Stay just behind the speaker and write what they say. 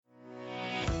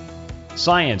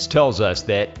Science tells us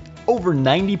that over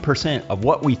 90% of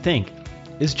what we think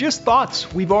is just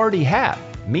thoughts we've already had,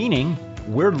 meaning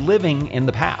we're living in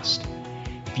the past.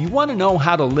 If you want to know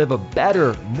how to live a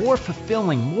better, more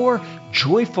fulfilling, more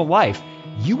joyful life,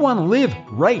 you want to live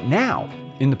right now,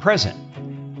 in the present.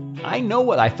 I know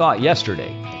what I thought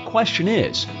yesterday. The question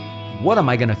is, what am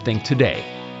I going to think today?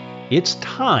 It's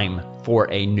time for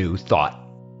a new thought.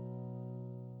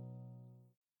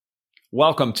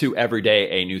 Welcome to Everyday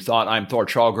A New Thought. I'm Thor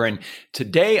Chalgren.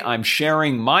 Today I'm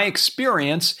sharing my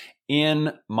experience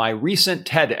in my recent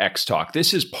TEDx talk.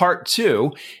 This is part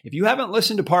 2. If you haven't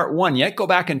listened to part 1 yet, go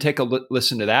back and take a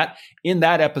listen to that. In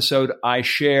that episode, I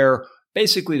share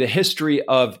basically the history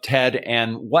of TED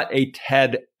and what a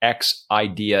TEDx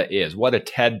idea is, what a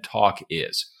TED talk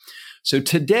is. So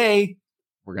today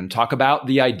we're going to talk about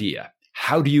the idea.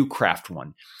 How do you craft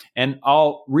one? And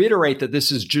I'll reiterate that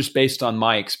this is just based on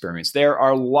my experience. There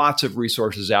are lots of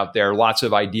resources out there, lots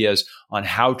of ideas on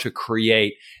how to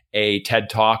create a TED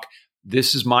Talk.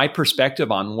 This is my perspective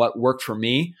on what worked for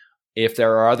me. If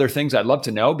there are other things, I'd love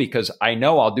to know because I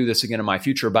know I'll do this again in my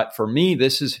future. But for me,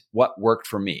 this is what worked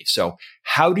for me. So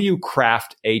how do you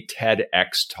craft a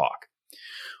TEDx talk?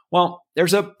 Well,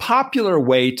 there's a popular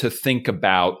way to think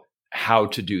about how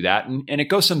to do that. And it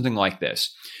goes something like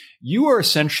this. You are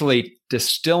essentially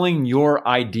distilling your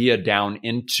idea down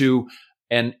into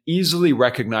an easily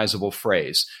recognizable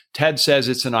phrase. TED says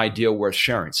it's an idea worth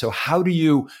sharing. So how do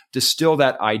you distill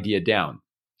that idea down?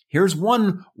 Here's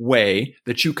one way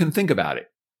that you can think about it.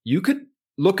 You could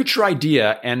look at your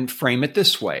idea and frame it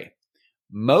this way.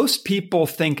 Most people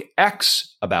think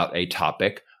X about a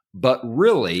topic, but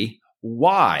really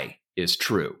Y is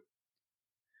true.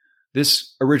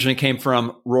 This originally came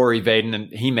from Rory Vaden,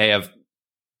 and he may have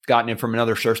gotten it from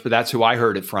another source, but that's who I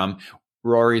heard it from.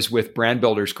 Rory's with Brand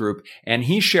Builders Group. And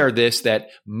he shared this, that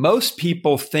most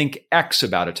people think X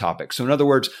about a topic. So in other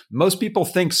words, most people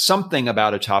think something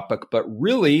about a topic, but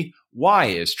really Y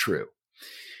is true.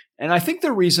 And I think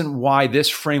the reason why this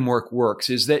framework works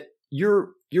is that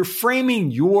you're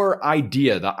framing your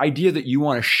idea, the idea that you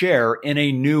want to share, in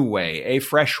a new way, a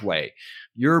fresh way.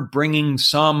 You're bringing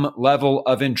some level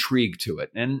of intrigue to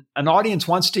it. And an audience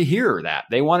wants to hear that.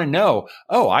 They want to know,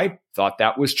 oh, I thought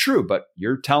that was true, but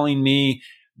you're telling me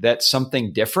that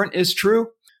something different is true.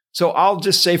 So I'll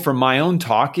just say from my own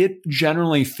talk, it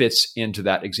generally fits into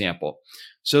that example.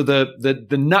 So the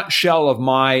nutshell of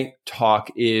my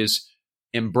talk is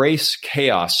embrace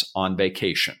chaos on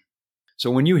vacation.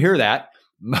 So when you hear that,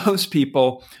 most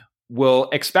people will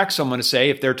expect someone to say,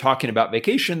 if they're talking about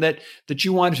vacation, that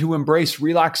you want to embrace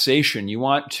relaxation. You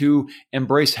want to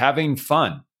embrace having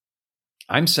fun.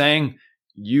 I'm saying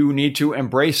you need to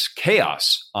embrace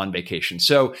chaos on vacation.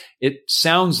 So it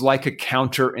sounds like a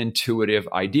counterintuitive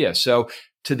idea. So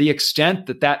to the extent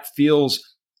that that feels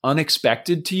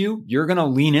unexpected to you, you're going to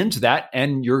lean into that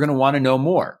and you're going to want to know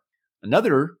more.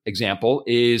 Another example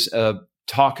is a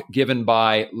talk given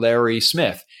by Larry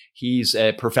Smith. He's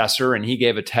a professor and he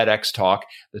gave a TEDx talk.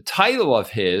 The title of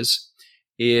his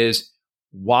is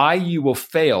Why You Will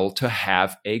Fail to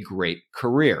Have a Great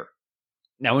Career.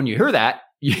 Now, when you hear that,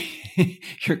 you're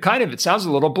it sounds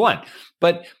a little blunt,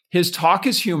 but his talk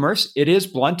is humorous. It is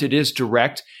blunt. It is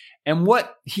direct. And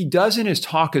what he does in his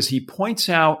talk is he points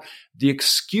out the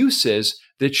excuses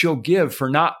that you'll give for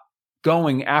not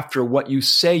going after what you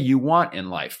say you want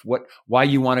in life, why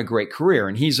you want a great career.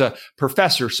 And he's a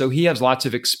professor, so he has lots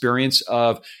of experience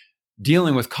of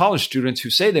dealing with college students who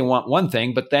say they want one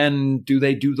thing, but then do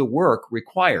they do the work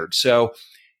required? So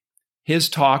his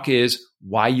talk is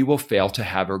Why You Will Fail to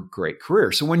Have a Great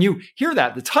Career. So when you hear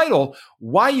that, the title,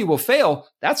 Why You Will Fail,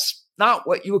 that's not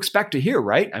what you expect to hear,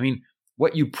 right? I mean,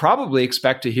 what you probably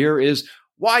expect to hear is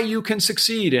why you can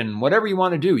succeed in whatever you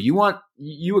want to do.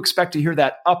 You expect to hear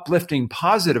that uplifting,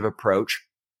 positive approach.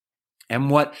 And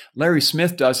what Larry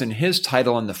Smith does in his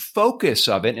title and the focus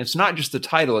of it, and it's not just the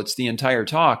title, it's the entire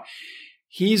talk.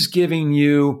 He's giving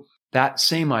you that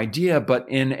same idea, but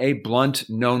in a blunt,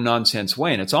 no-nonsense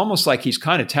way. And it's almost like he's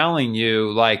kind of telling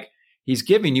you, like, he's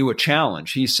giving you a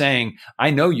challenge. He's saying,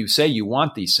 I know you say you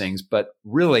want these things, but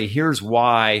really here's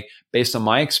why, based on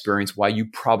my experience, why you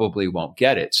probably won't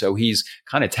get it. So he's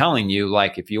kind of telling you,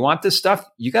 like, if you want this stuff,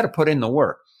 you got to put in the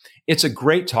work. It's a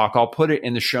great talk. I'll put it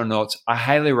in the show notes. I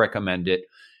highly recommend it.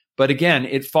 But again,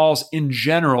 it falls in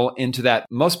general into that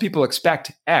most people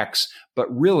expect X, but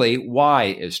really Y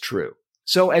is true.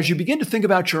 So as you begin to think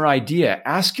about your idea,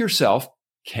 ask yourself,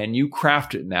 can you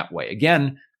craft it in that way?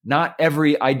 Again, not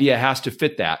every idea has to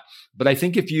fit that. But I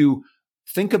think if you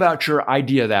think about your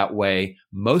idea that way,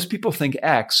 most people think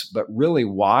X, but really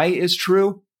Y is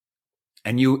true.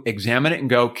 And you examine it and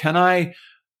go, can I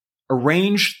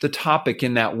arrange the topic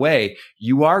in that way,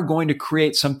 you are going to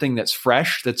create something that's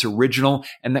fresh, that's original,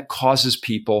 and that causes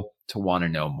people to want to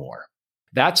know more.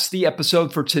 That's the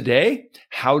episode for today,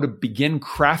 how to begin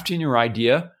crafting your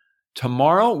idea.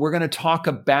 Tomorrow, we're going to talk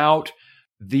about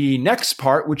the next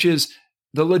part, which is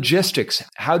the logistics.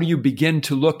 How do you begin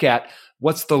to look at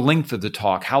what's the length of the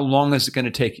talk? How long is it going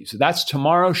to take you? So that's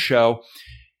tomorrow's show,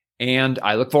 and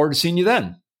I look forward to seeing you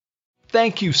then.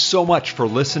 Thank you so much for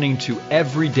listening to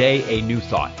Every Day a New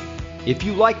Thought. If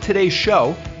you like today's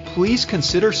show, please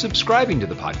consider subscribing to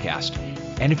the podcast.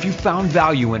 And if you found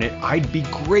value in it, I'd be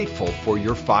grateful for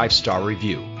your 5-star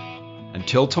review.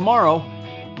 Until tomorrow,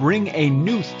 bring a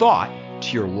new thought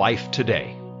to your life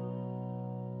today.